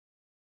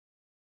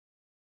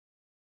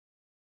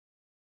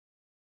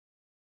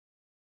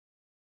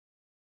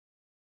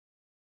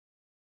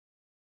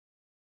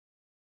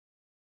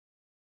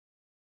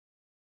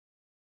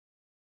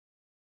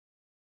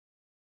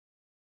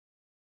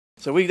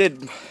So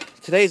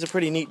today's a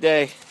pretty neat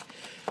day.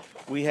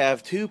 We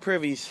have 2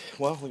 privies.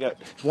 Well, we got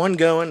one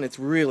going. It's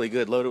really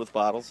good, loaded with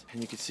bottles.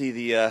 And you can see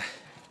the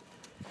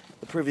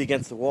privy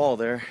against the wall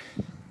there.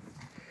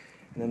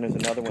 And then there's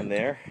another one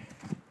there.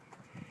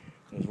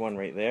 There's one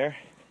right there.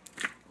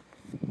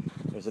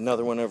 There's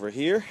another one over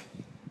here.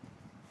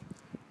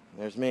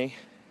 There's me.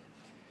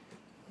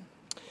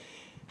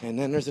 And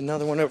then there's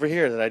another one over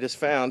here that I just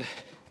found.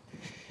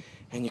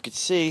 And you can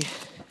see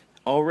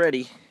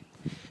already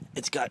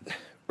it's got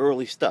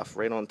early stuff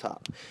right on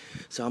top.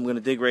 So I'm going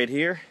to dig right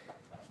here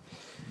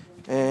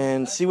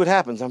and see what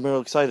happens. I'm real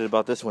excited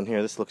about this one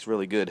here. This looks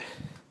really good.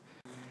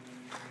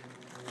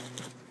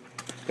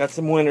 Got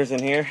some winners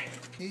in here.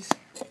 Nice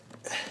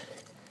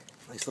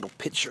little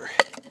pitcher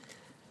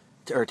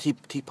or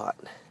teapot.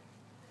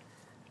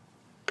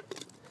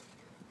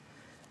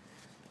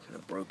 Kind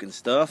of broken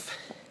stuff.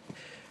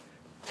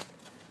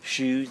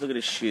 Shoes. Look at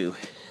this shoe.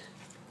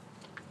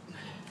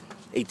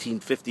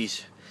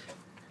 1850s,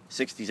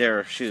 60s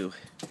era shoe.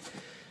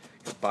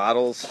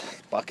 Bottles,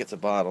 buckets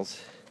of bottles,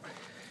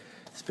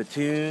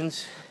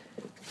 spittoons,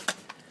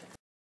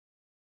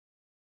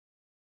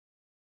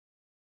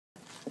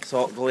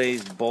 salt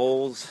glazed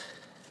bowls,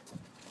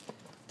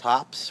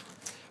 tops.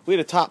 We had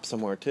a top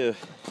somewhere too.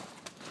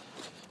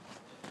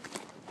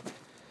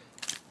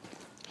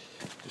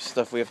 There's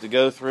stuff we have to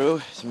go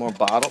through. Some more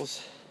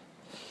bottles.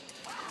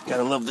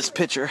 Gotta love this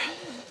picture.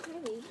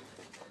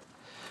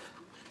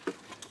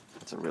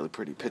 That's a really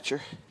pretty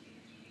picture.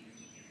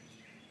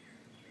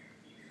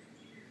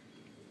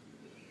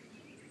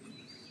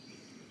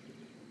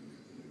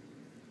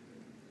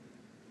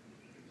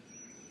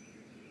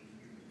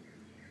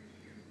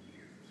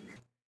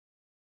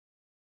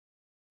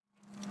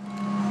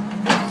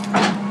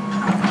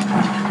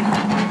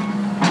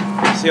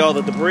 See all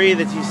the debris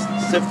that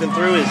he's sifting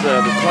through is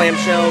the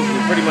clamshells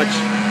and pretty much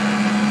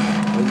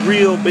a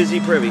real busy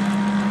privy.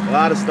 A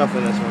lot of stuff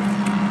in this one.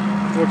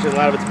 Unfortunately,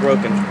 a lot of it's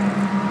broken.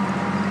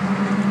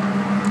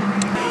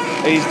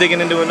 He's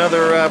digging into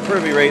another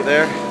privy right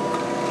there.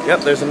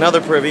 Yep, there's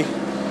another privy.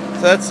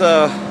 So that's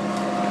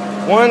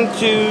 1,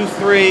 2,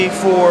 3,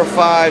 4,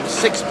 5,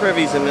 6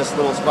 privies in this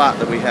little spot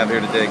that we have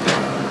here to dig.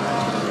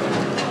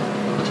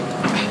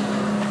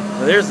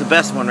 So there's the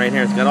best one right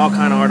here. It's got all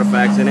kind of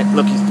artifacts in it.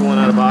 Look, he's pulling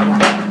out a bottle.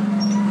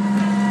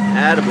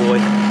 Attaboy.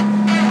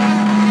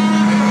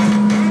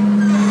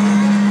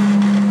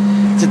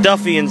 It's a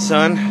Duffy &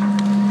 Son.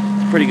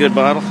 Pretty good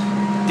bottle.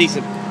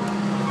 Decent.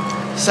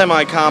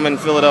 Semi-common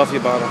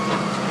Philadelphia bottle.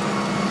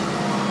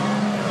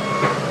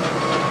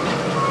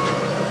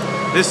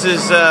 This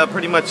is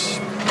pretty much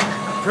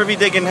privy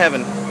digging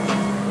heaven.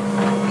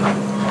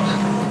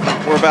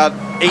 We're about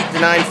 8 to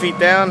 9 feet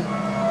down.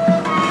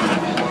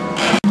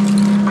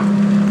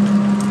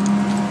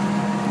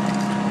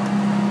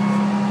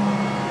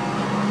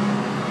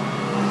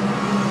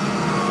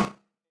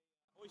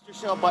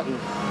 Shell button.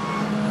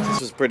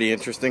 This was pretty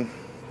interesting.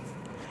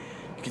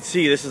 You can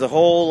see this is a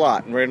whole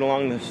lot right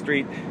along the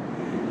street.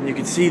 And you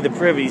can see the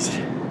privies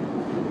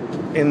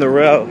in the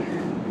row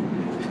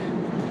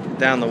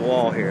down the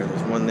wall here.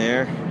 There's one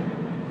there.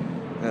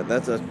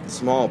 That's a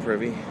small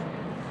privy.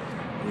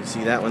 You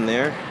see that one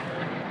there.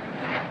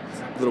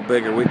 It's a little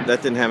bigger.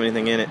 That didn't have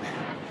anything in it.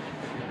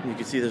 You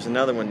can see there's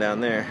another one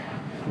down there.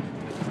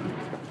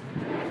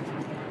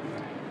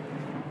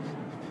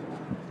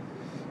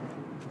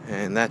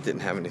 And that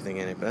didn't have anything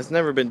in it, but that's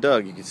never been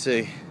dug, you can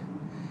see.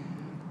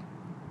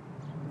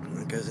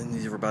 It goes in,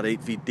 these are about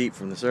 8 feet deep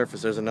from the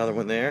surface. There's another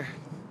one there.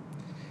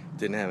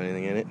 Didn't have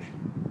anything in it.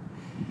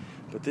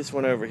 But this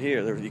one over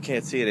here, you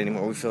can't see it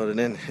anymore. We filled it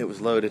in, it was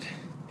loaded.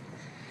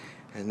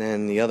 And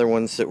then the other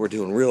ones that we're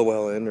doing real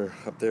well in are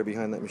up there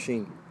behind that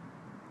machine.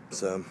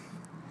 So,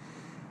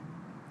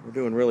 we're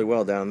doing really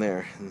well down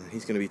there. And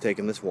he's going to be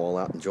taking this wall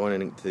out and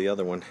joining it to the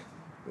other one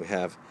we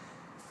have.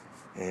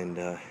 And,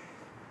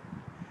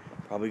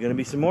 probably going to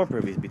be some more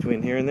privies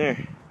between here and there.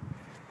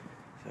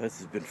 So this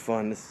has been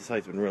fun. This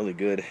site's been really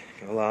good.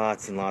 Got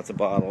lots and lots of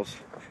bottles.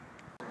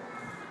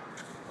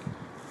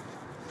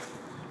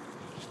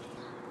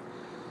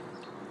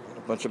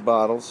 A bunch of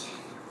bottles.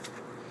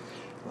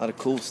 A lot of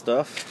cool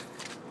stuff.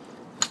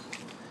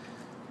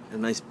 A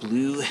nice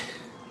blue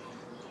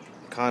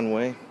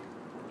Conway.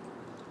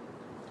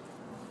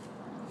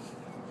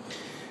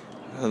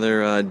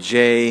 Another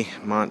J.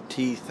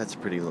 Monteith. That's a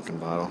pretty looking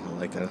bottle. I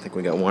like that. I think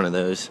we got one of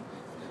those.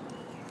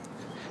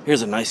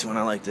 Here's a nice one.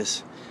 I like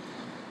this.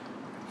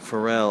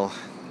 Pharrell.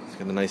 It's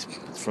got a nice.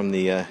 It's from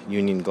the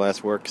Union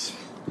Glass Works.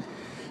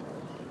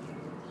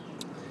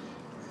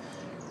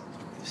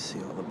 You see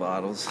all the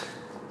bottles.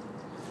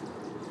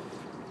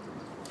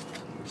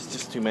 It's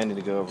just too many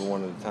to go over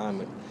one at a time,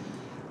 but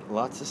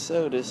lots of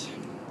sodas.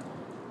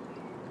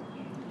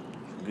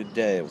 Good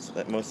day.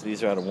 Most of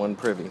these are out of one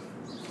privy.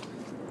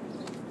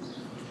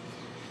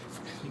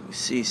 You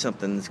see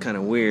something that's kind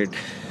of weird.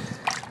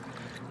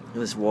 Look at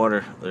this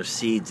water. There's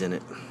seeds in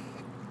it.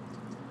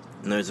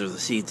 And those are the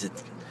seeds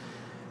that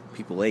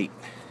people ate.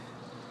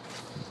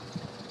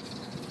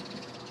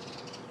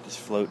 Just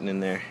floating in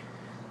there.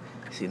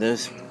 See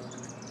those?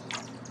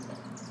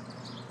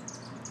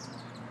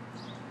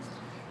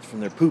 from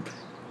their poop.